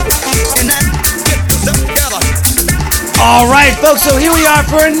All right, folks, so here we are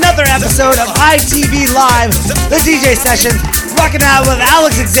for another episode of ITV Live, the DJ sessions, rocking out with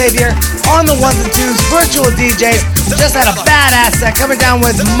Alex Xavier on the ones and twos, virtual DJs. Just had a badass set coming down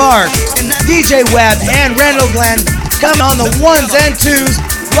with Mark, DJ Webb, and Randall Glenn coming on the ones and twos,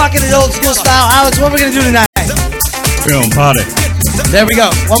 rocking it old school style. Alex, what are we going to do tonight? We're gonna party. There we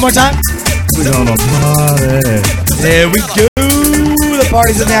go. One more time. We're gonna party. There we go. The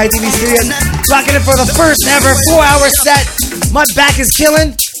party's in the ITV studios. Rocking it for the first ever 4-hour set. My back is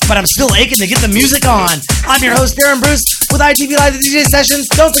killing, but I'm still aching to get the music on. I'm your host, Darren Bruce, with ITV Live, the DJ sessions.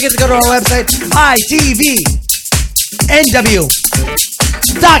 Don't forget to go to our website, itvnw.com.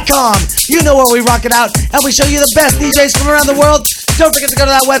 You know where we rock it out, and we show you the best DJs from around the world. Don't forget to go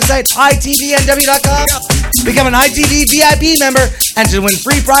to that website, itvnw.com. Become an ITV VIP member and to win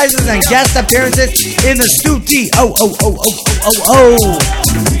free prizes and guest appearances in the studio.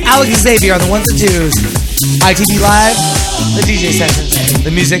 Alex Xavier on the ones and twos. ITV Live, the DJ sessions.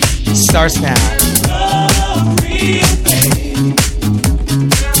 The music starts now.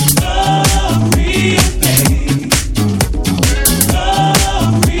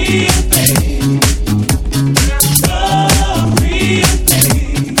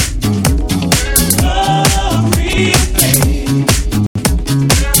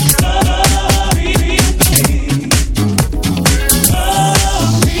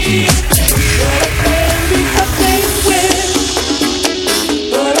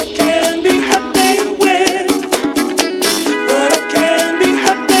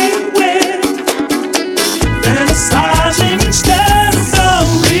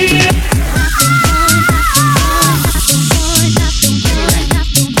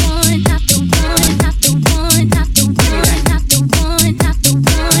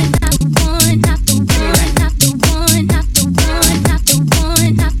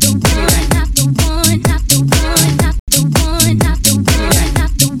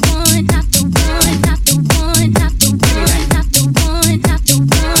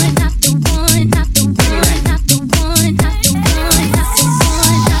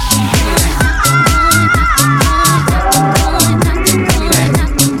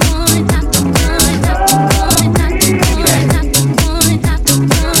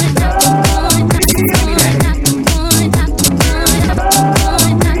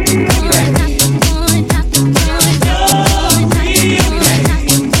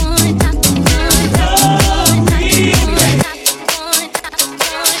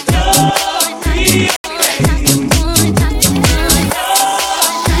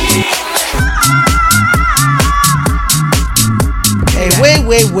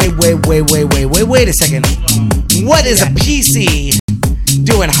 Wait a second. What is a PC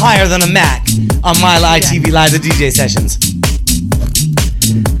doing higher than a Mac on my ITV Live, the DJ sessions?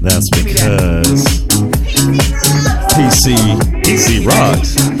 That's because PC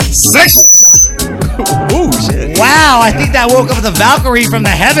rocks. Sex. Ooh, shit. Wow, I think that woke up the Valkyrie from the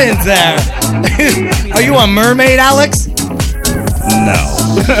heavens there. Are you a mermaid, Alex? No.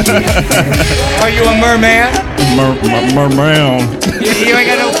 Are you a merman? Merman. You ain't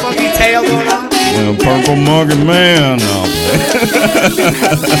got no funky tail going on? Purple monkey man. No.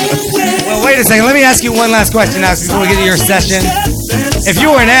 Well, wait a second. Let me ask you one last question now before we get to your session. If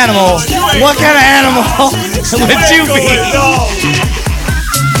you were an animal, what kind of animal would you be?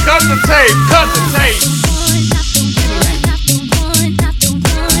 Cut the tape. Cut the tape.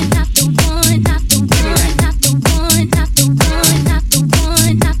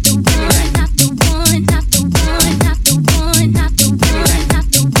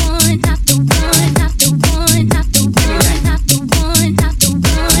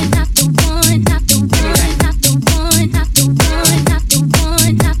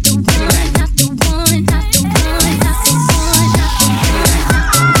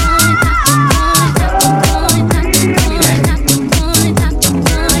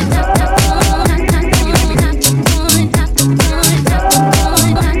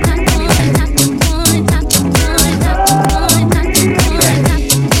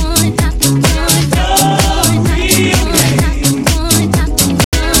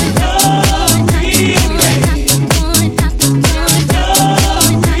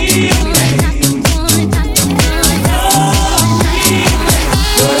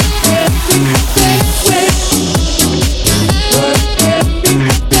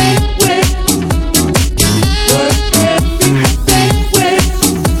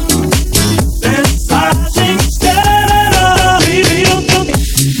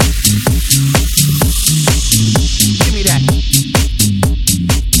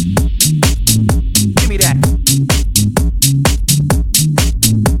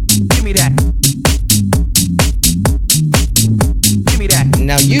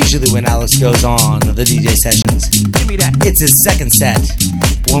 when Alex goes on the DJ sessions. Give me that. It's his second set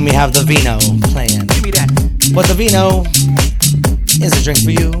when we have the vino playing. Give me that. But the vino is a drink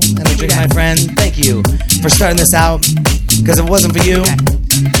for you and a drink, my friend. Thank you for starting this out, because if it wasn't for you,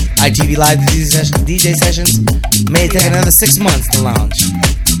 ITV Live DJ sessions may take another 6 months to launch.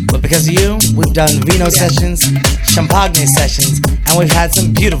 But because of you, we've done vino sessions, champagne sessions, and we've had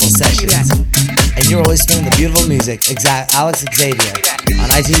some beautiful sessions. And you're always spinning the beautiful music. Alex Xavier on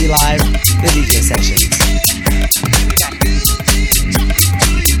ITV Live, the DJ sessions.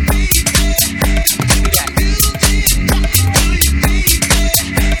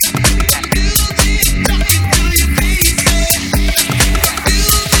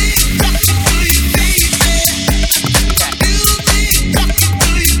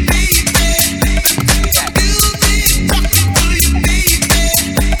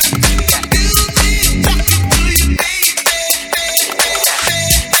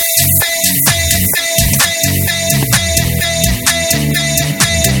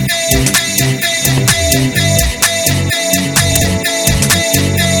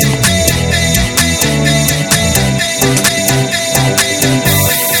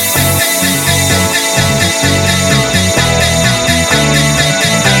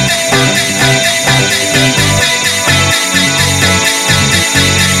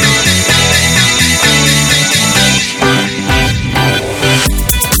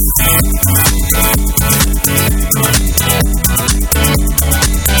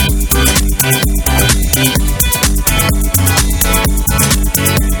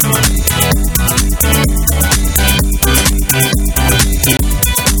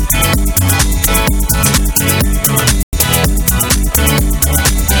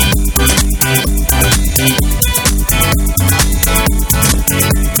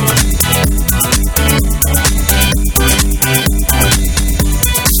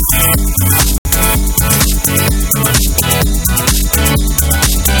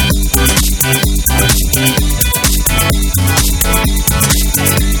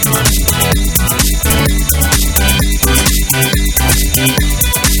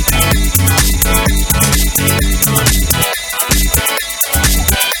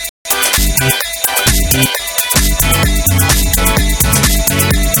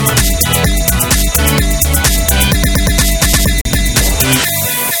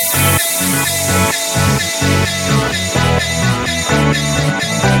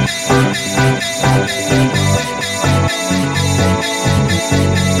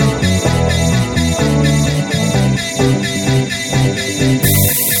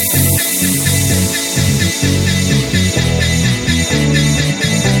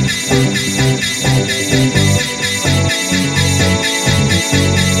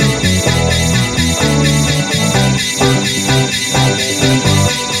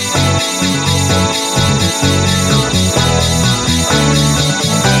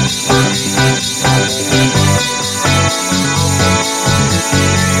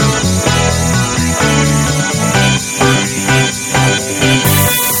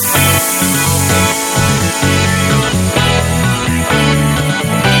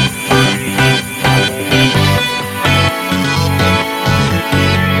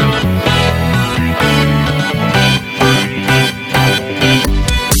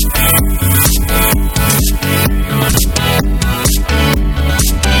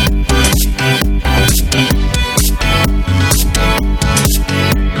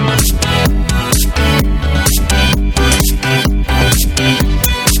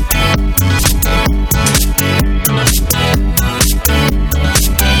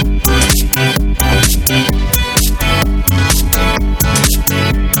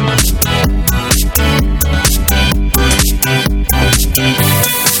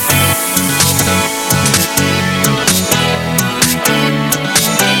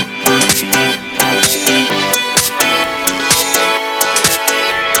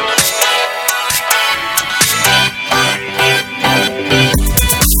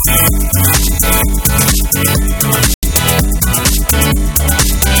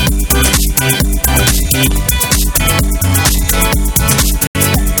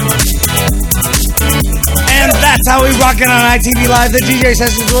 How we rockin' on ITV Live, the DJ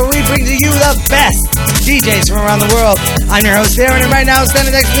sessions where we bring to you the best DJs from around the world. I'm your host, Aaron, and right now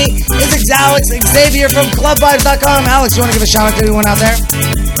standing next to me is Alex Xavier from ClubVibes.com. Alex, you want to give a shout out to anyone out there?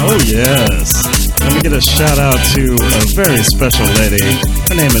 Oh, yes. Let me get a shout out to a very special lady.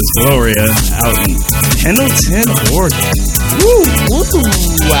 Her name is Gloria out in Pendleton, Oregon. Woo!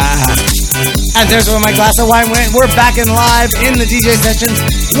 Wow. And there's where my glass of wine went. We're back in live in the DJ sessions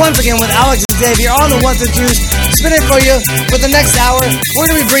once again with Alex and Xavier on the ones and twos, spinning for you for the next hour. We're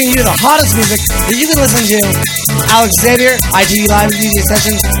going to be bringing you the hottest music that you can listen to. Alex Xavier, ITV Live DJ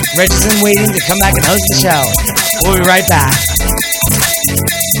sessions. Richardson waiting to come back and host the show. We'll be right back.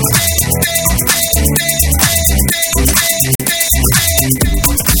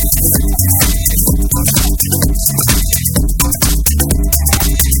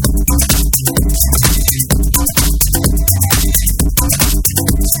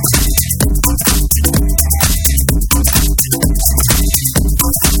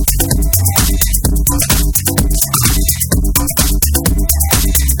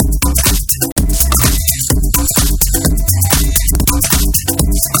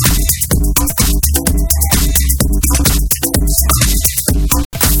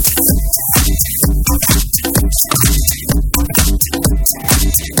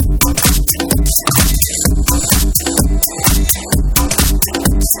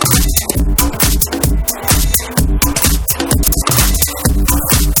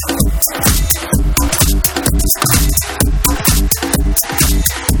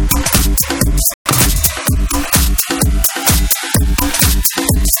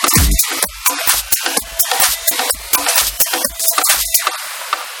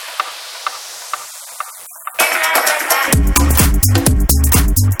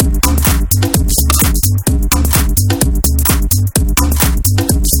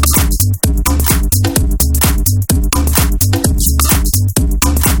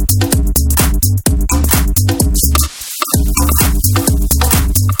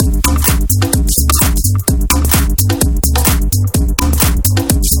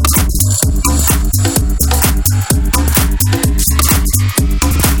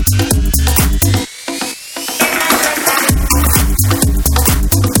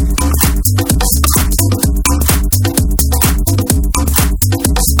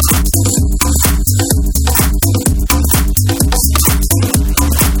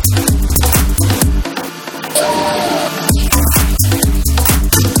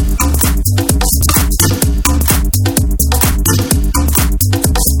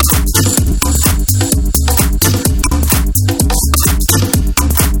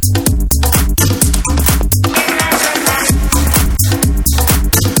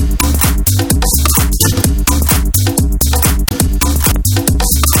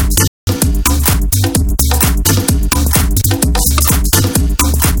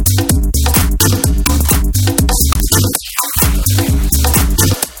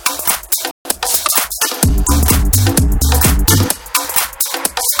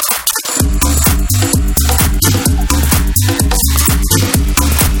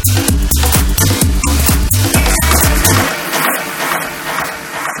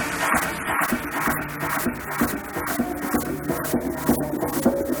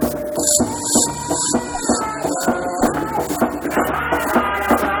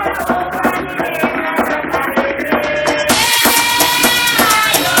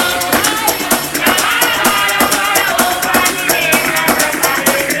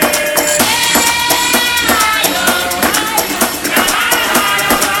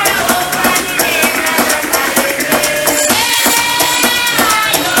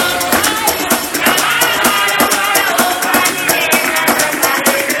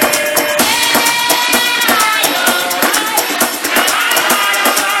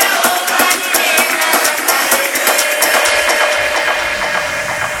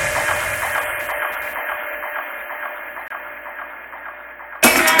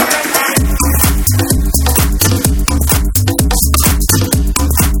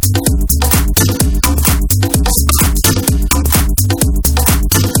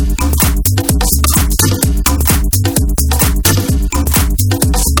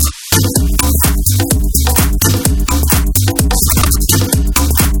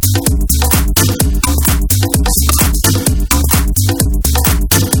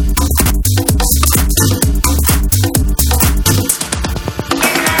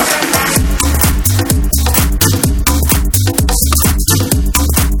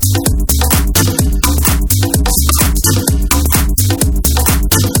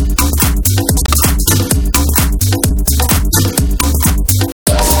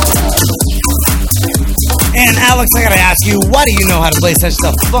 Alex, I gotta ask you, why do you know how to play such the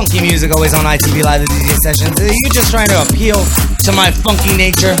funky music always on ITV Live, the DJ sessions? Are you just trying to appeal to my funky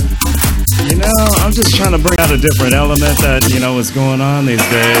nature? You know, I'm just trying to bring out a different element that, you know, is going on these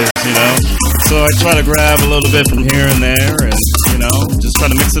days, you know. So I try to grab a little bit from here and there and, you know, just try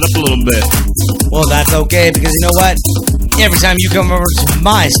to mix it up a little bit. Well, that's okay, because you know what? Every time you come over to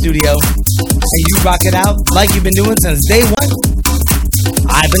my studio, and you rock it out like you've been doing since day one.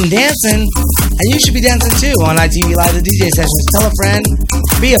 I've been dancing, and you should be dancing too on ITV Live, the DJ sessions. Tell a friend,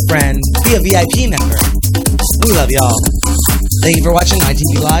 be a VIP member. We love y'all. Thank you for watching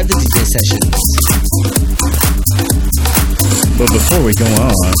ITV Live, the DJ sessions. But before we go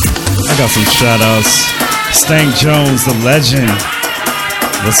on, I got some shout-outs. Stank Jones, the legend.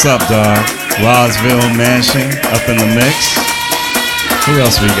 What's up, dog? Rosville Mansion up in the mix. Who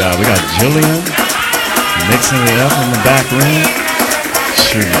else we got? We got Jillian mixing it up in the back room.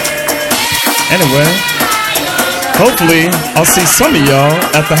 Shoot. Anyway, hopefully I'll see some of y'all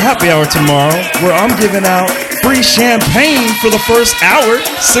at the happy hour tomorrow where I'm giving out free champagne for the first hour,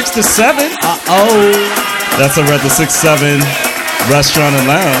 6 to 7. That's over at the 6-7 restaurant and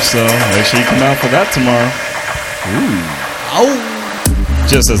lounge, so make sure you come out for that tomorrow.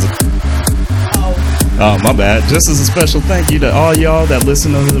 Just as a my bad. Just as a special thank you to all y'all that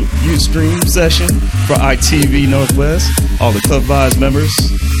listen to the Ustream session for ITV Northwest, all the Club Vibes members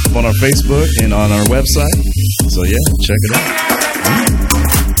on our Facebook and on our website. So yeah, check it out.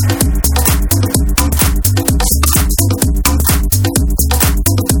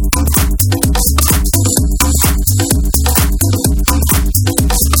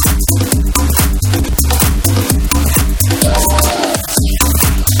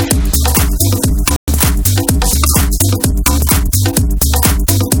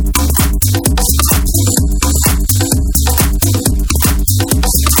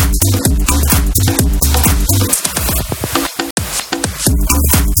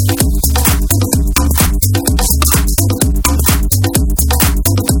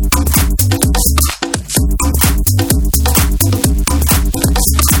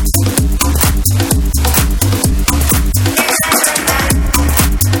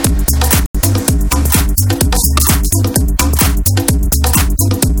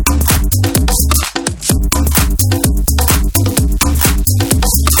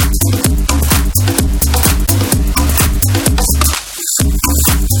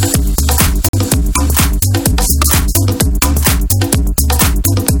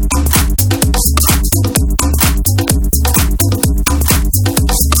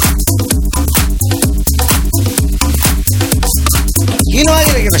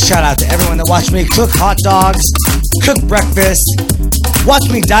 Shout out to everyone that watched me cook hot dogs, cook breakfast, watch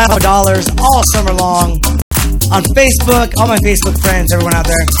me dial dollars all summer long on Facebook, all my Facebook friends, everyone out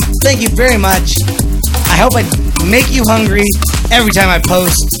there. Thank you very much. I hope I make you hungry every time I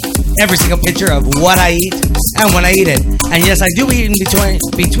post every single picture of what I eat and when I eat it. And yes, I do eat in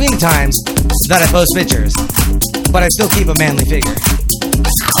between the times that I post pictures, but I still keep a manly figure.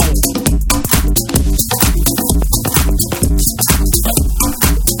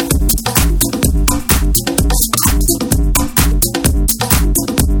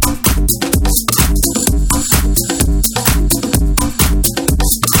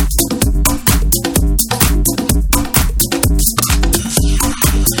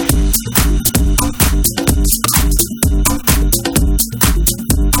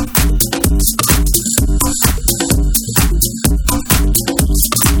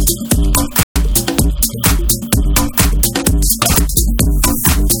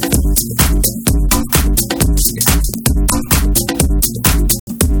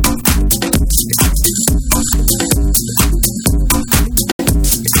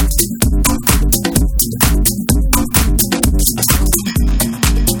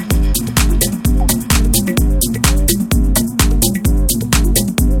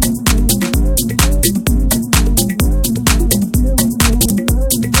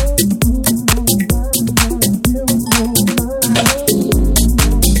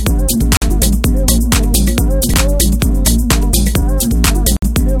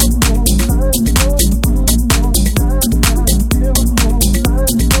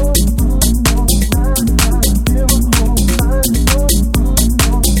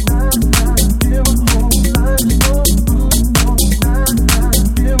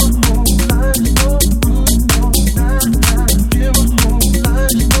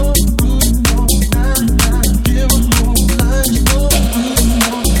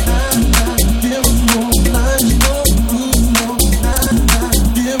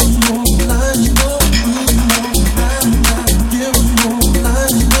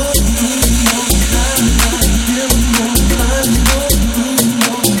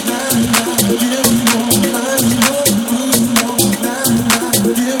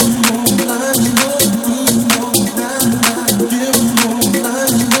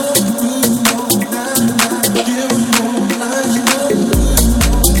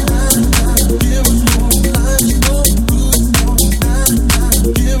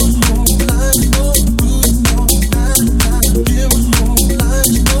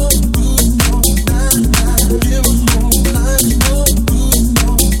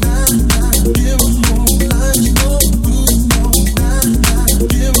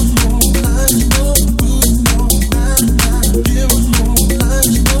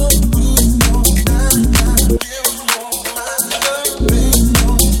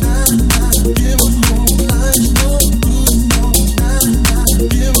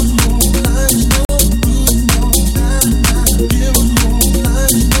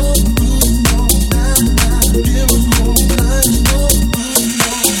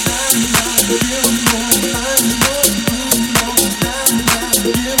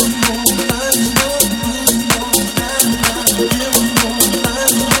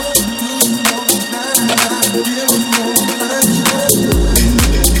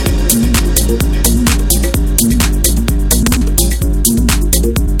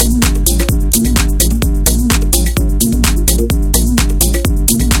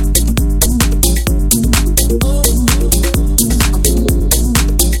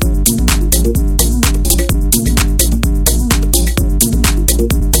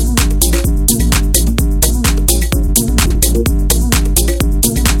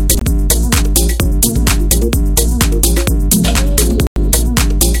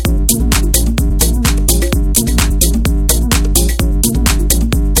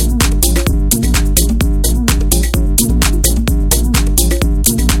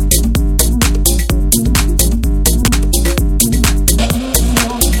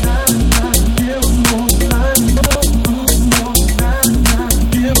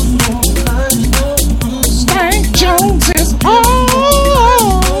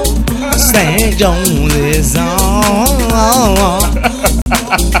 Jones is on.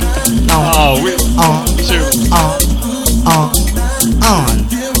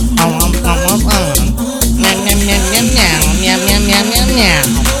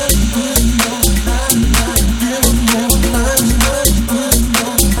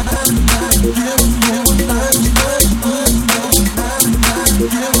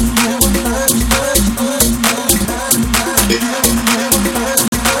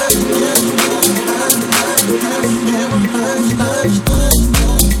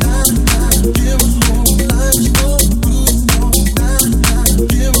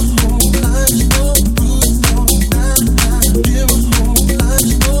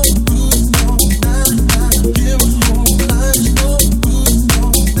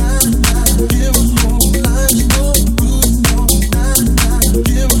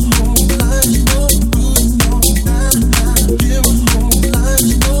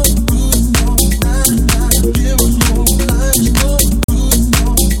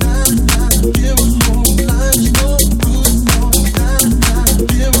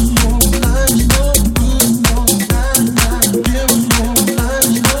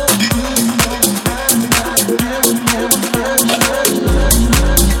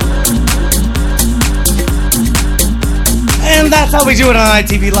 That's how we do it on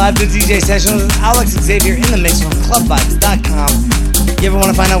ITV Live, the DJ session with Alex Xavier in the mix from clubvibes.com. You ever want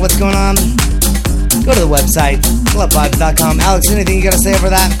to find out what's going on? Go to the website, clubvibes.com. Alex, anything you got to say over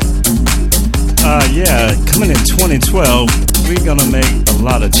that? Yeah, coming in 2012, we're going to make a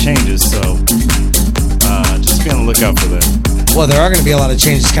lot of changes, so just be on the lookout for that. Well, there are going to be a lot of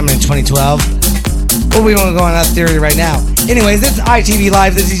changes coming in 2012. But we won't go on that theory right now. Anyways, it's ITV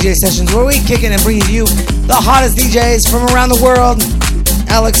Live, the DJ sessions, where we kick it and bring you the hottest DJs from around the world.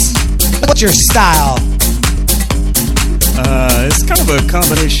 Alex, what's your style? It's kind of a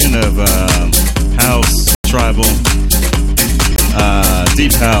combination of house, tribal,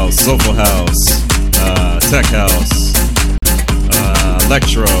 deep house, soulful house, tech house,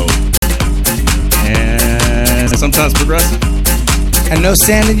 electro, and sometimes progressive. And no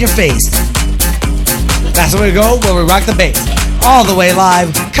sand in your face. That's where we go, where we rock the bass. All the way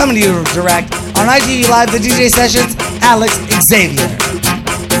live, coming to you direct on ITV Live, the DJ sessions, Alex Xavier.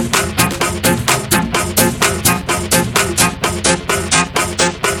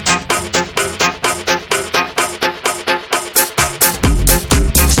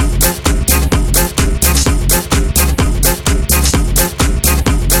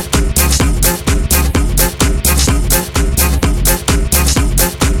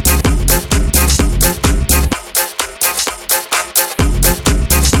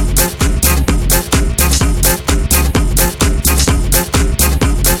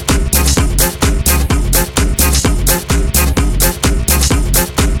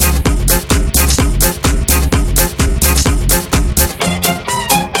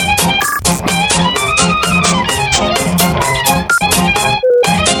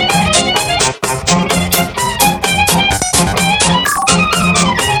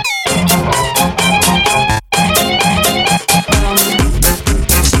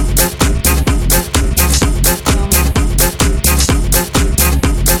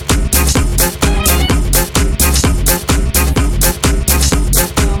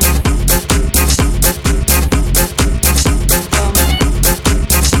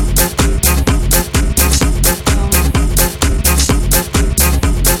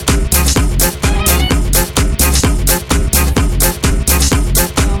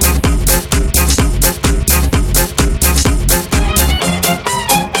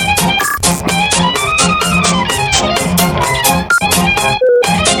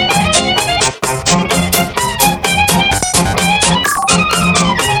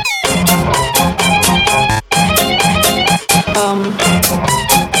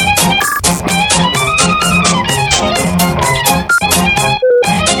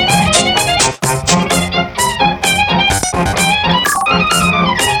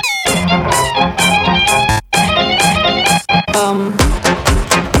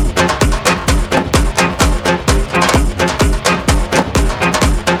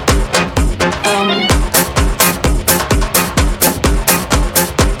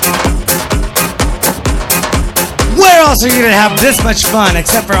 So you're gonna have this much fun,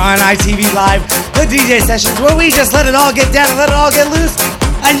 except for on ITV Live, the DJ sessions, where we just let it all get down and let it all get loose.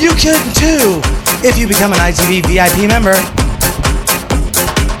 And you can too, if you become an ITV VIP member.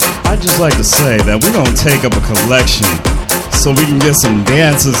 I'd just like to say that we're gonna take up a collection so we can get some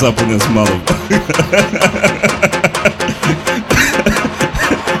dances up in this mother.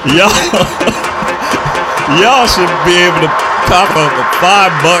 Y'all should be able to pop up for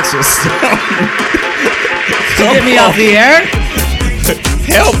 $5 or something. Get me off the air?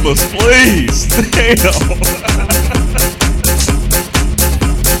 Help us, please. Damn.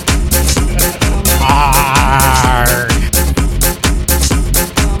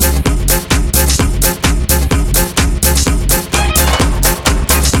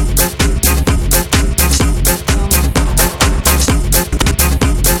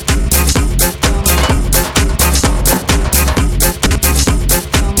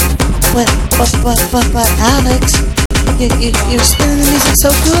 But Alex, you're spinning the music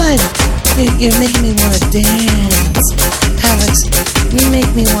so good. You're making me want to dance. Alex, you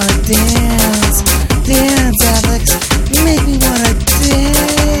make me want to dance. Dance, Alex. You make me want to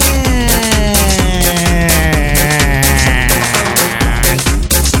dance.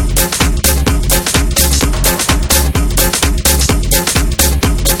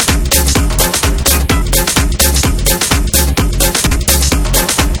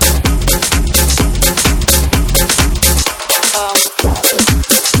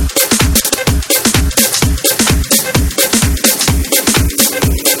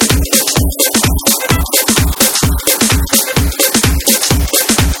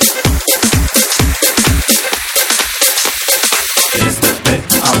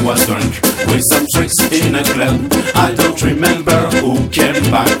 With some tricks in a club, I don't remember who came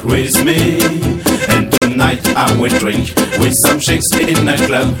back with me. And tonight I will drink with some chicks in a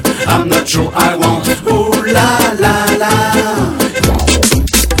club. I'm not sure I want. Ooh la la la.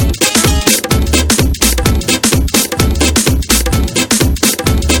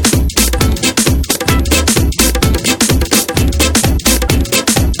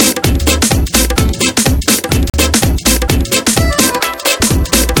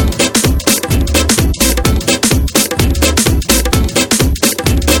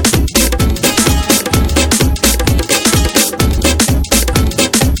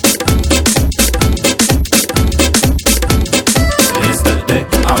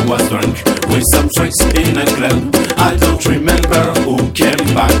 With some tricks in a club, I don't remember who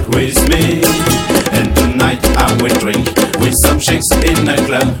came back with me. And tonight I will drink with some chicks in a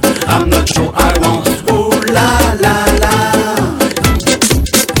club. I'm not sure I want. Ooh la la la.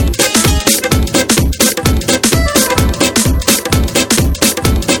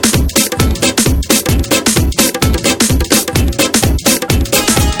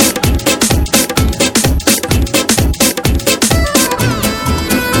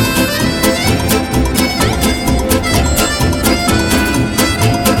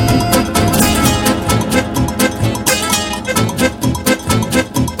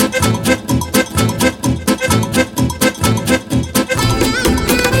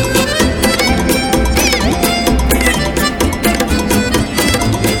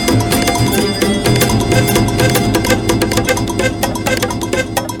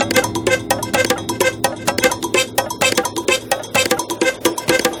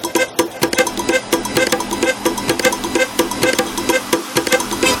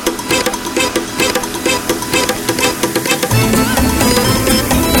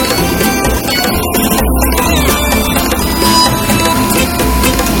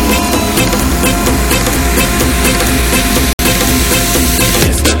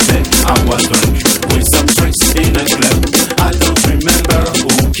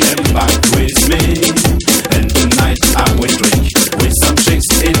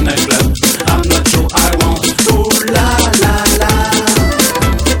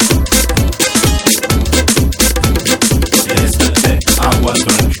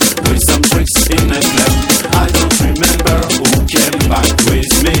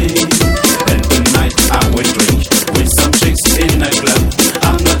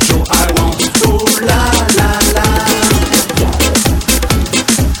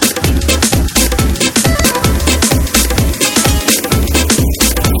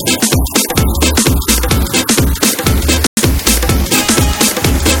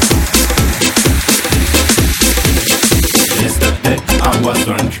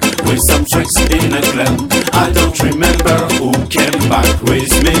 With some tricks in a club, I don't remember who came back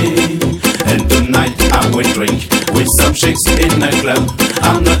with me. And tonight I will drink with some chicks in a club.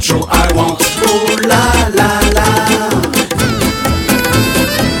 I'm not sure I want. Ooh la la la.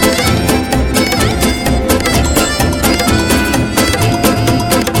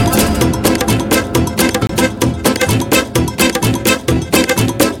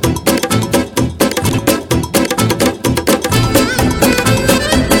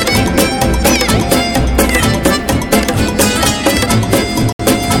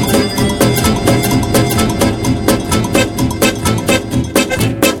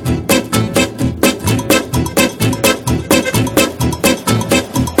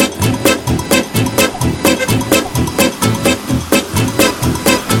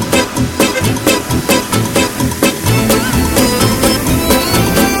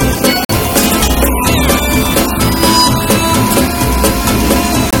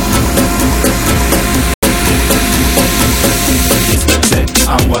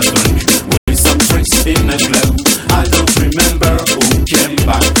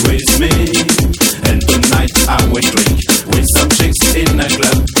 a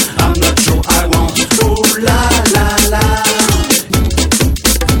club. I'm not sure I want. Ooh la la la.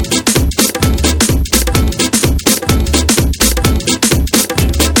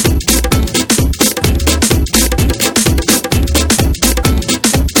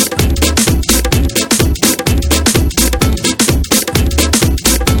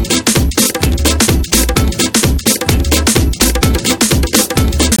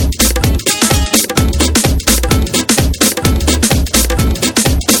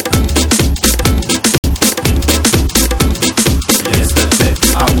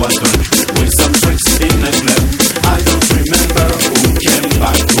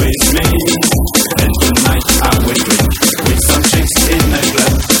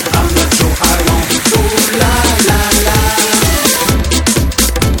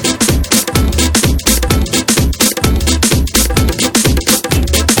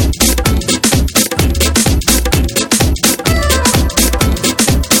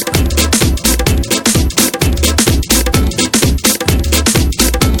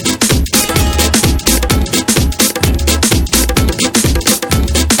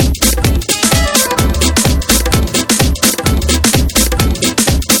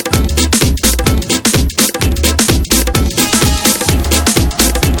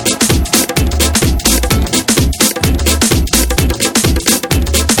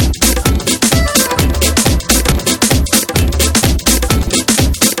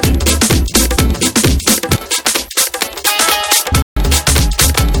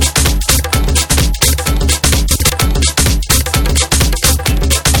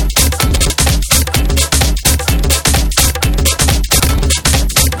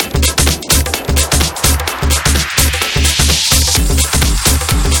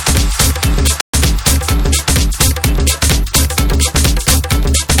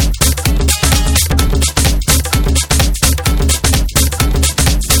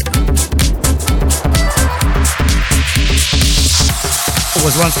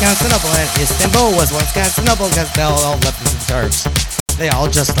 Was once Constantinople, and Istanbul was once Constantinople because they all left the Turks. They all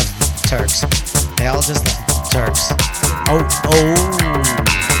just left the Turks. They all just left the Turks. Oh,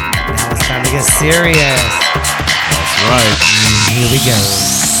 now it's time to get serious. That's right. Here we go.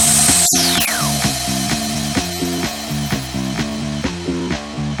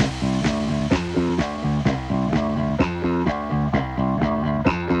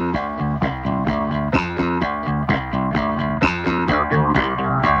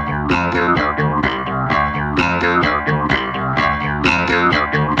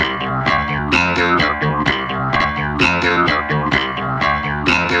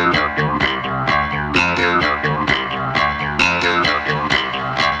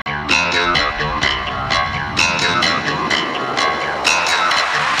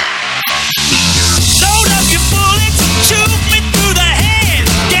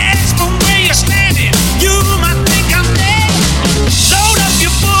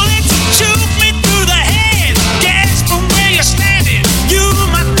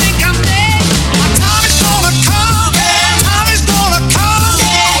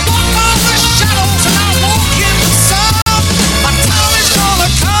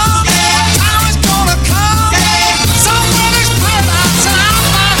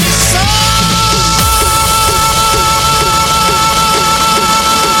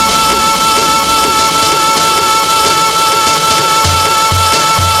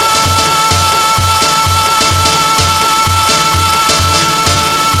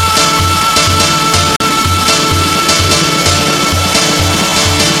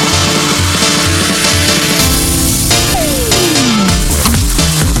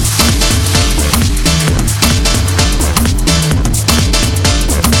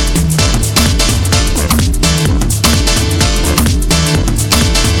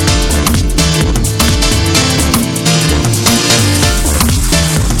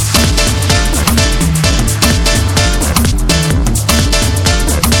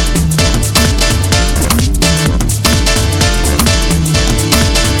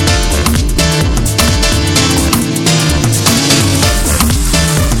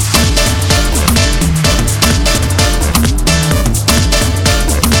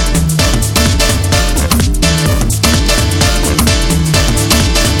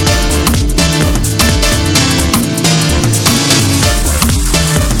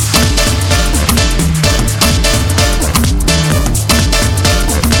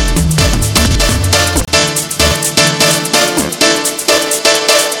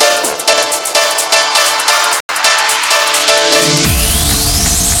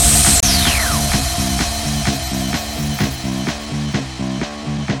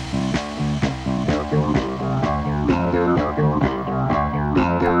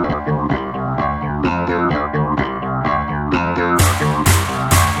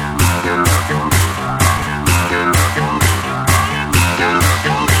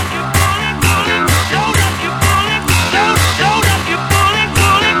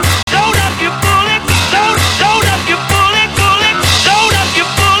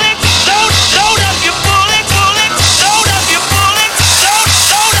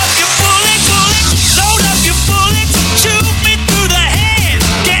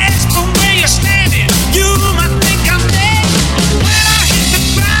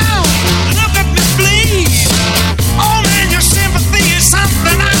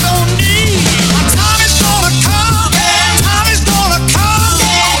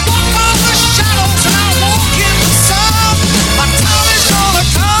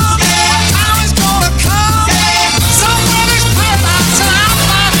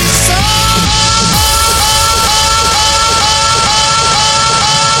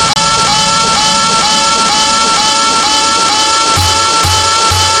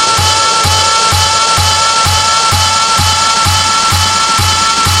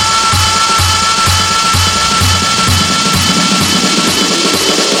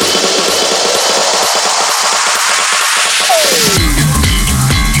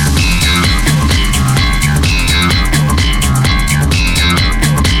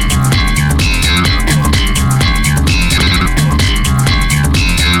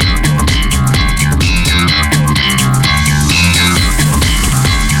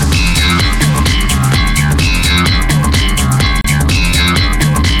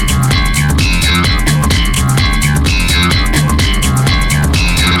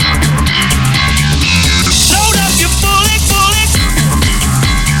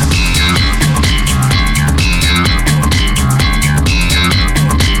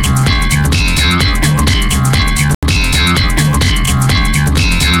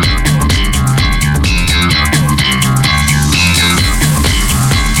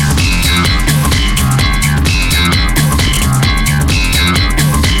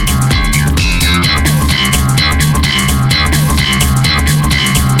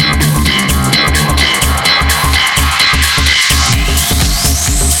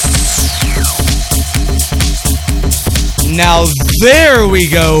 Now there we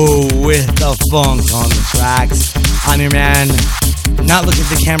go with the funk on the tracks. I'm your man, not looking at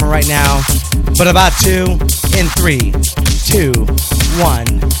the camera right now, but about to in 3, 2, 1.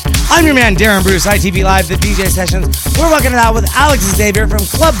 I'm your man, Darren Bruce, ITV Live, the DJ Sessions. We're rocking it out with Alex Xavier from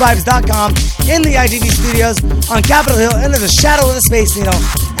ClubVibes.com in the ITV studios on Capitol Hill under the shadow of the Space Needle.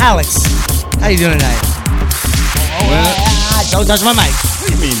 Alex, how you doing tonight? Don't touch my mic.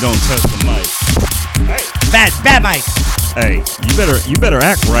 What do you mean don't touch the mic? Hey. Bad mic. Hey, you better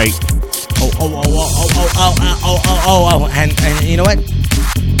act right. And you know what?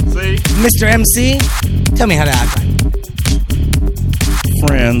 See? Mr. MC, tell me how to act right.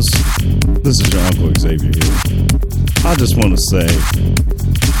 Friends, this is your Uncle Xavier here. I just want to say,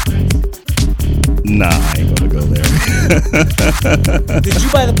 nah, I ain't gonna go there. Did you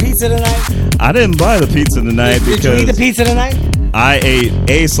buy the pizza tonight? I didn't buy the pizza tonight because... Did you eat the pizza tonight? I ate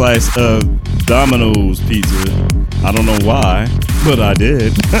a slice of Domino's pizza. I don't know why, but I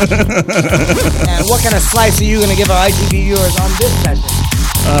did. And what kind of slice are you going to give our ITV viewers on this session?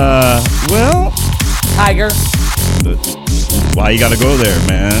 Well... Tiger. Why you gotta go there,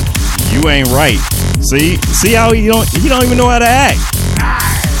 man? You ain't right. See how he don't even know how to act.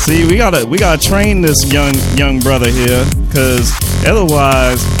 See, we gotta train this young brother here, cause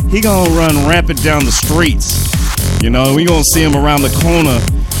otherwise he gonna run rampant down the streets. You know, we gonna see him around the corner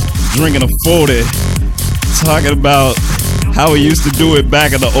drinking a 40, talking about how he used to do it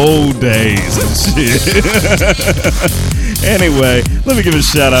back in the old days and shit. Anyway, let me give a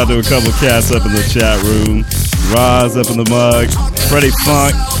shout out to a couple cats up in the chat room. Roz up in the mug, Freddie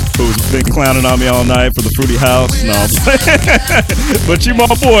Funk, who's been clowning on me all night for the Fruity House. No, but you my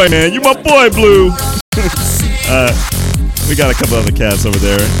boy, man. You my boy, Blue. We got a couple other cats over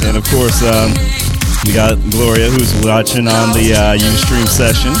there, and of course, we got Gloria, who's watching on the Ustream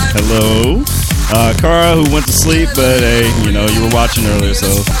session. Hello. Cara, who went to sleep, but hey, you know, you were watching earlier, so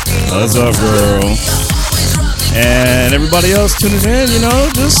what's up, girl? And everybody else tuning in, you know,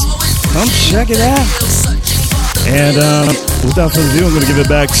 just come check it out. And without further ado, I'm going to give it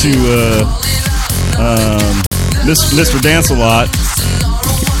back to Mr. Dance-A-Lot,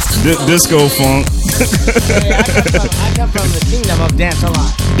 Disco Funk. Hey, I come from the kingdom of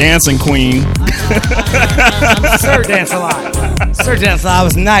Dance-A-Lot. Dancing Queen. I'm Sir Dance-A-Lot. Sir Dance-A-Lot. I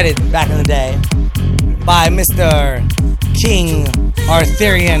was knighted back in the day by Mr. King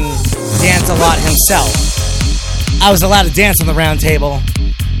Arthurian Dance-A-Lot himself. I was allowed to dance on the round table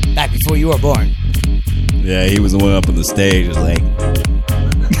back before you were born. Yeah, he was the one up on the stage. It was like,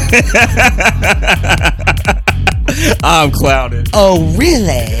 I'm clouded. Oh,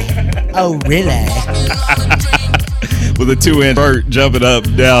 really? Oh, really? With a 2-inch vert jumping up,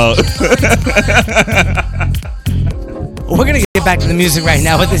 down. We're going to get back to the music right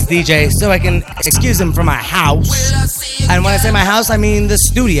now with this DJ so I can excuse him from my house. And when I say my house, I mean the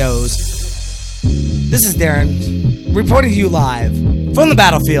studios. This is Darren, reporting to you live from the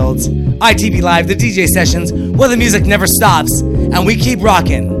battlefields, ITV Live, the DJ Sessions, where the music never stops, and we keep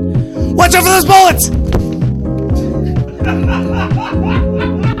rocking. Watch out for those bullets!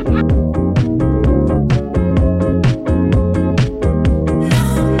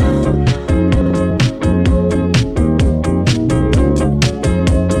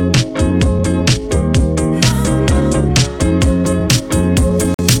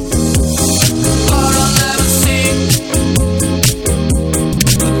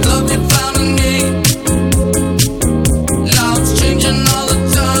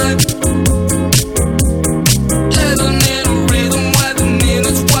 Living in a rhythm where the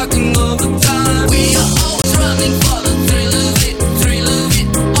minutes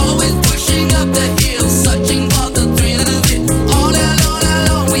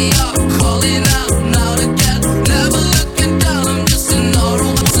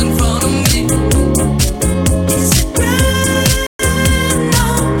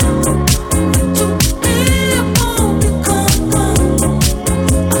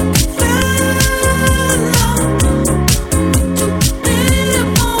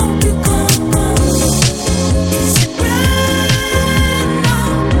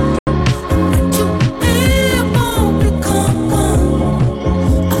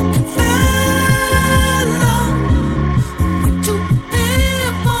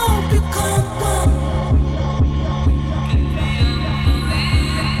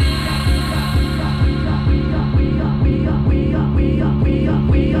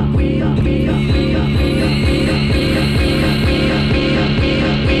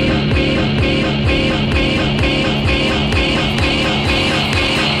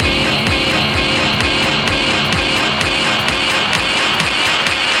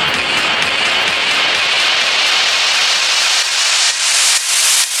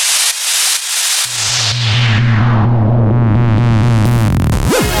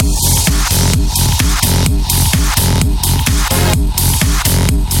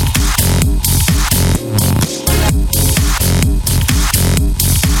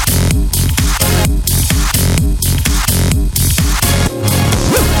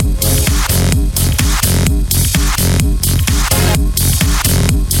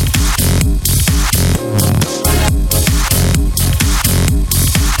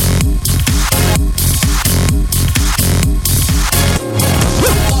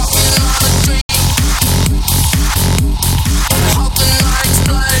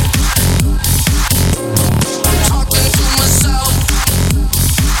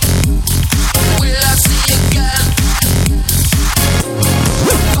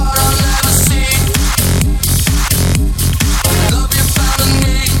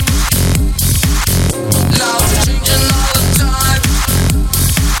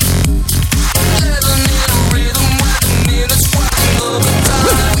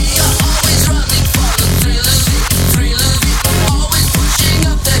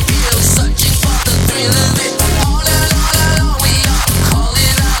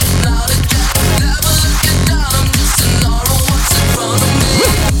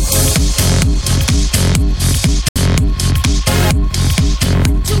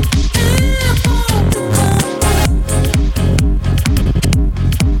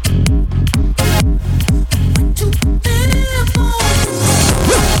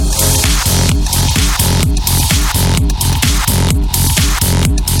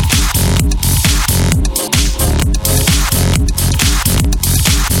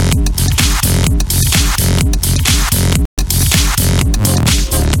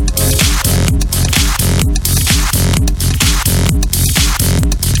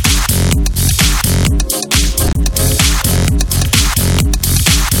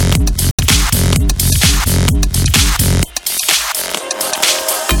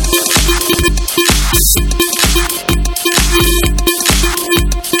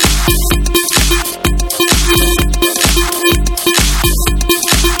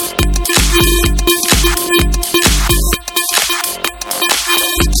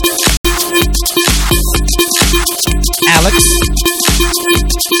Alex.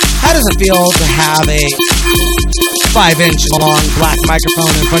 How does it feel to have a 5-inch long black microphone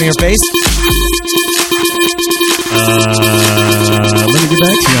in front of your face? Let me get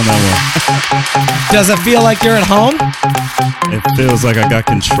back to you on that one. Does it feel like you're at home? It feels like I got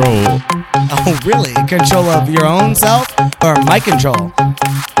control. Oh, really? Control of your own self or mic control?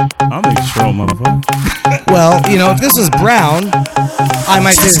 I'm in control, motherfucker. Well, you know, if this was brown, I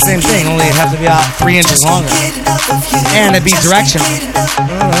might say the same thing, only it'd have to be about 3 inches longer. And it'd be directional.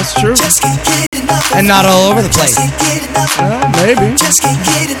 Oh, that's true. And not all over the place. Maybe.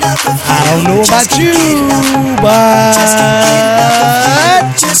 I don't know about you, but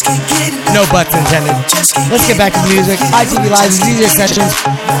no buts intended. Let's get back to the music. ITV Live's DJ Sessions,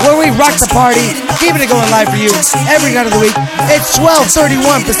 where we rock the party, keeping it going live for you every night of the week. It's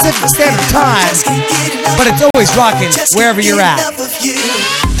 12:31 Pacific Standard Time, but it's always rocking wherever you're at.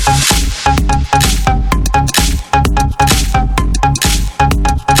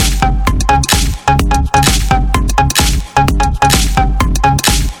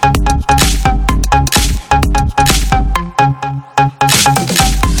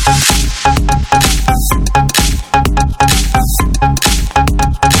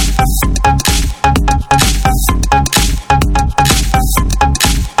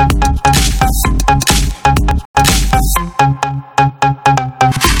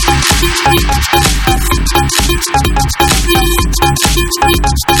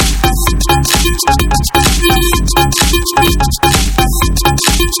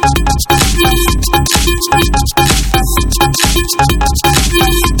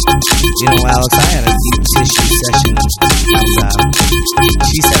 You know, Alex, I had a deep tissue session, and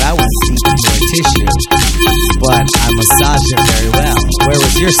she said I went deep into her tissue, but I massaged it very well. Where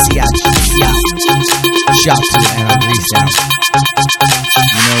was your shot to and a resound?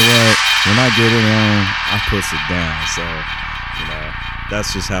 You know what? When I get it on, I puts it down. So, you know,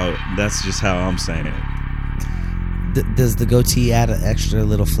 that's just how I'm saying it. Does the goatee add an extra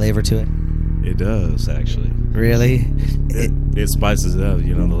little flavor to it? It does, actually. Really? It spices it up.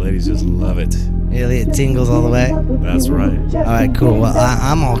 You know, the ladies just love it. Really? It tingles all the way? That's right. All right, cool. Well,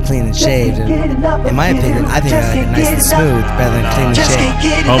 I'm all clean and shaved, and in my opinion, I think I like it nice and smooth better than clean and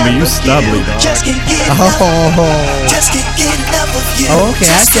shaved. Homie, you stubbly, dog. Oh, okay.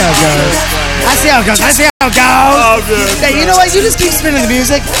 I see how it goes. Oh, good. Hey, you know what? You just keep spinning the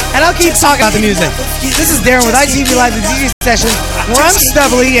music, and I'll keep talking about the music. This is Darren with ITV Live, the DJ Session, where I'm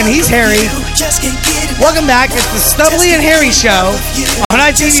Stubbly and he's Harry. Welcome back. It's the Stubbly and Harry Show on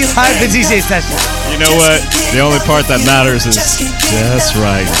ITV Live, the DJ Session. You know what? The only part that matters is just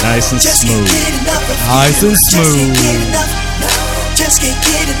right. Nice and smooth. Nice and smooth. Just can't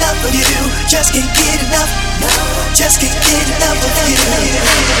get enough of you. Just can't get enough. Just can't get enough of you.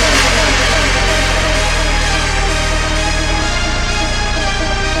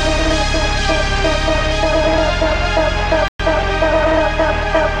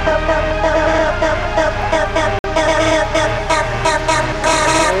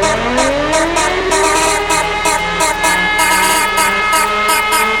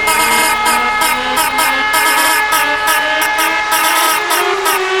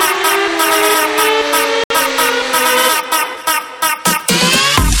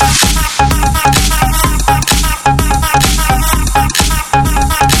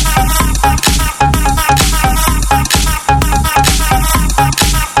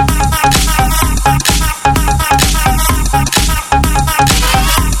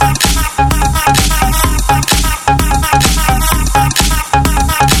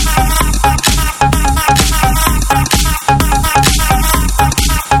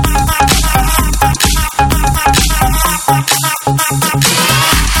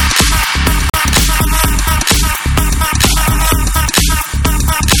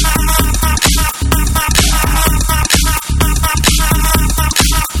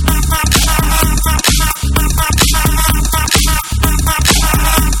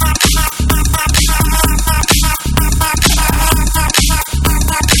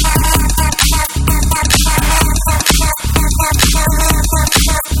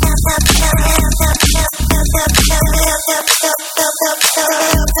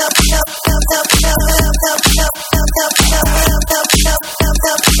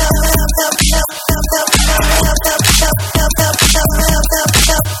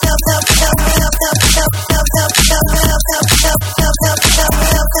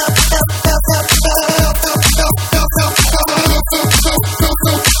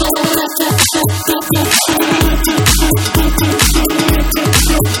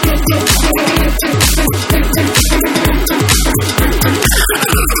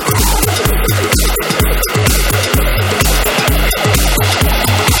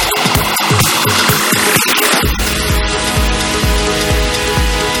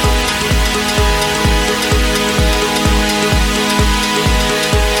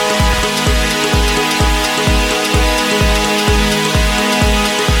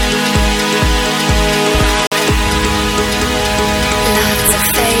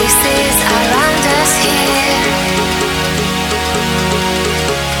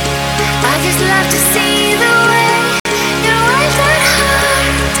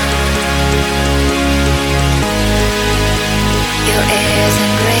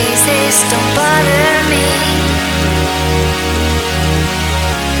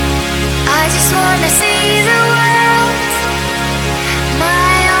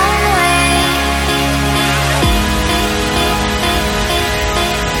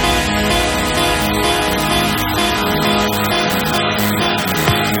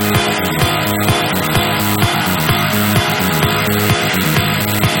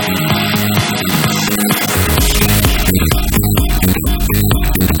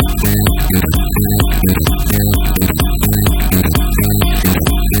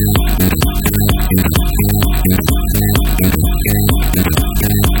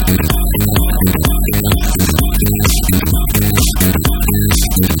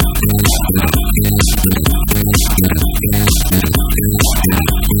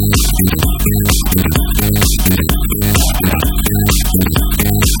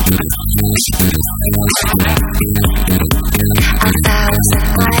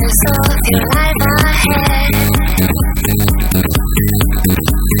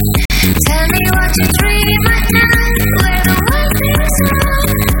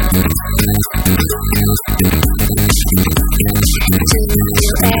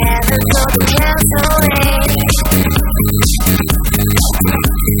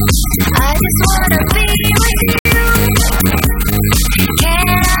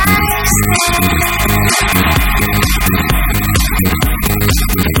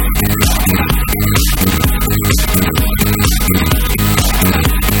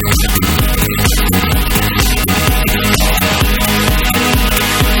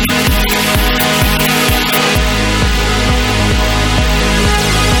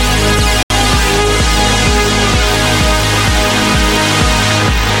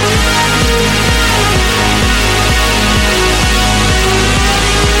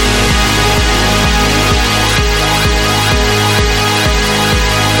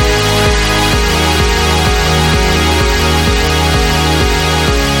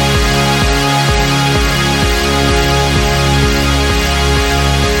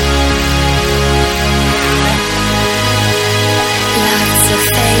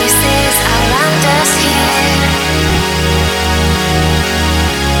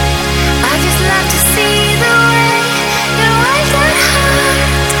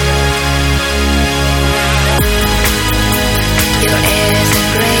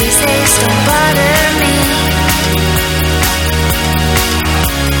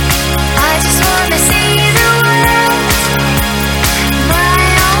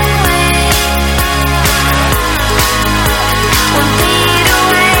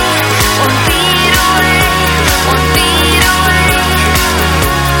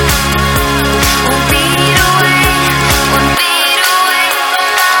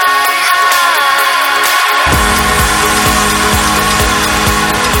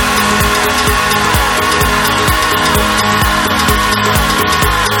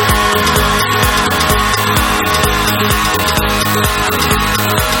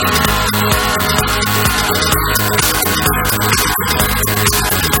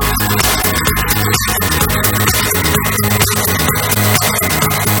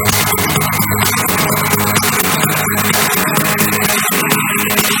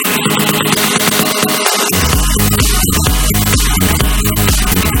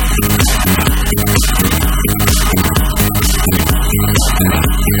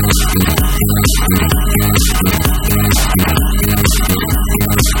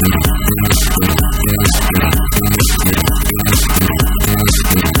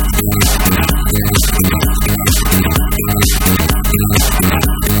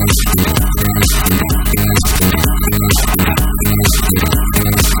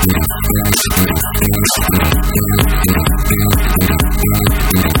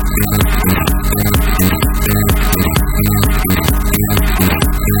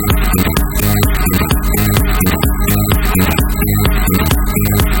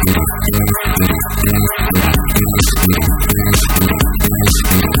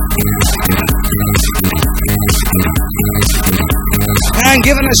 And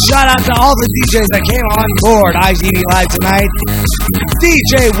giving a shout out to all the DJs that came on board ITV Live tonight.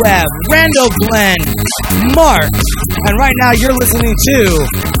 DJ Webb, Randall Glenn, Mark, and right now you're listening to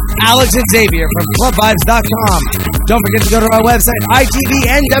Alex and Xavier from clubvibes.com. Don't forget to go to our website,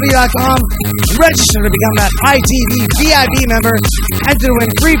 itvnw.com. Register to become that ITV VIP member and to win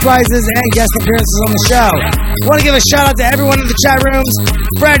free prizes and guest appearances on the show. Want to give a shout out to everyone in the chat rooms,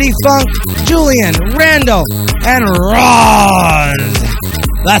 Freddie Funk, Julian, Randall, and Ron.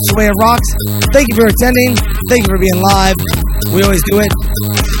 That's the way it rocks. Thank you for attending. Thank you for being live. We always do it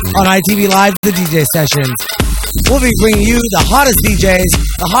on ITV Live, the DJ sessions. We'll be bringing you the hottest DJs,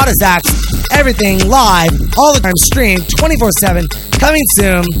 the hottest acts, everything live, all the time, streamed 24/7, coming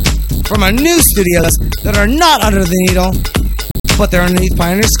soon from our new studios that are not under the needle, but they're underneath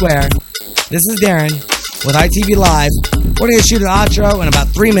Pioneer Square. This is Darren with ITV Live. We're going to shoot an outro in about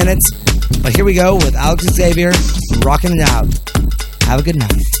 3 minutes, but here we go with Alex and Xavier rocking it out. Have a good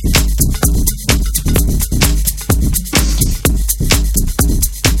night.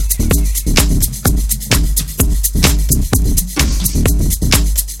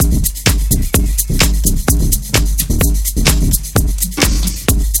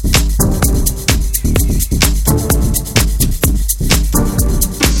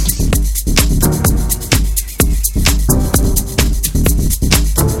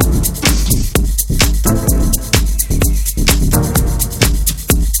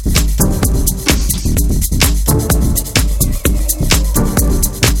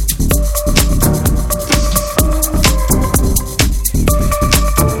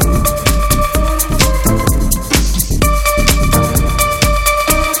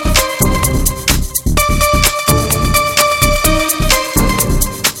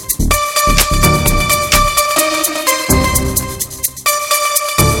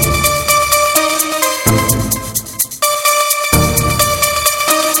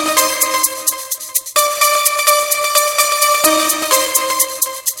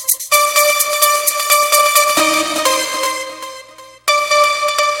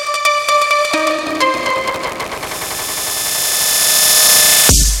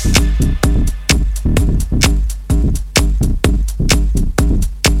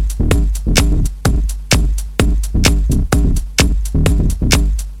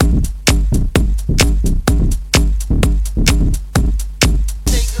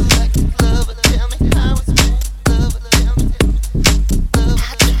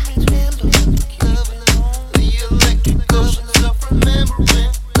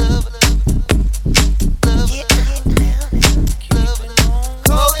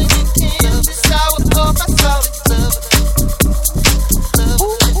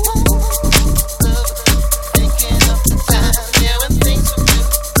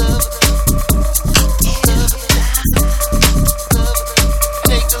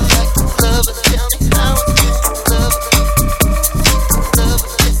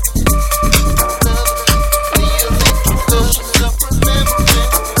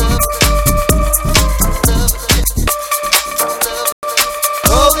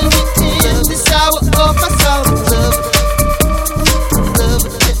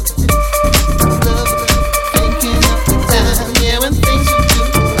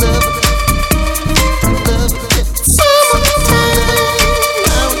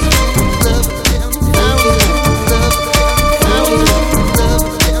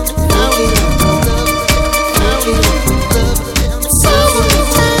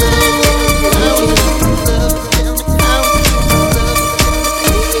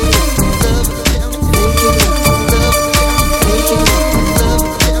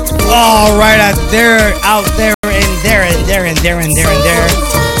 All right, out there, and there.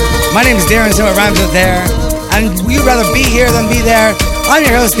 My name is Darren, so it rhymes with there. And you'd rather be here than be there. I'm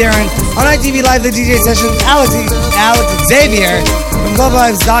your host, Darren. On ITV Live, the DJ sessions, Alex Xavier from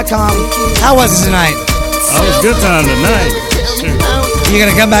GlobalVibes.com. How was it tonight? That was a good time tonight. You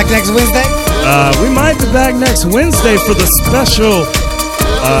gonna come back next Wednesday? We might be back next Wednesday for the special.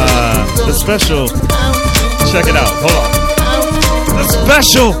 Check it out. Hold on. The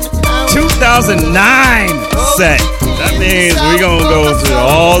special 2009 set. That means we're going to go through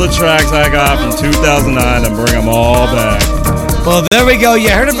all the tracks I got from 2009 and bring them all back. Well, there we go. You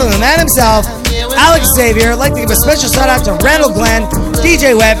heard it from the man himself, Alex Xavier. I'd like to give a special shout out to Randall Glenn,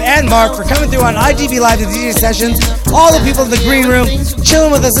 DJ Webb, and Mark for coming through on ITV Live, the DJ sessions. All the people in the green room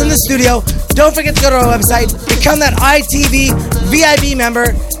chilling with us in the studio. Don't forget to go to our website, become that ITV VIP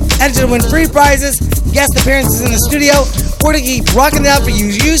member, enter to win free prizes, guest appearances in the studio. We're to keep rocking it out for you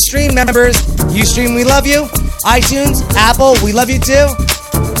Ustream members. Ustream, we love you. iTunes, Apple, we love you too.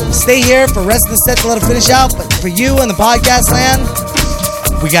 Stay here for the rest of the set to let it finish out. But for you and the podcast land,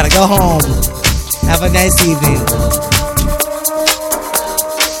 we gotta go home. Have a nice evening.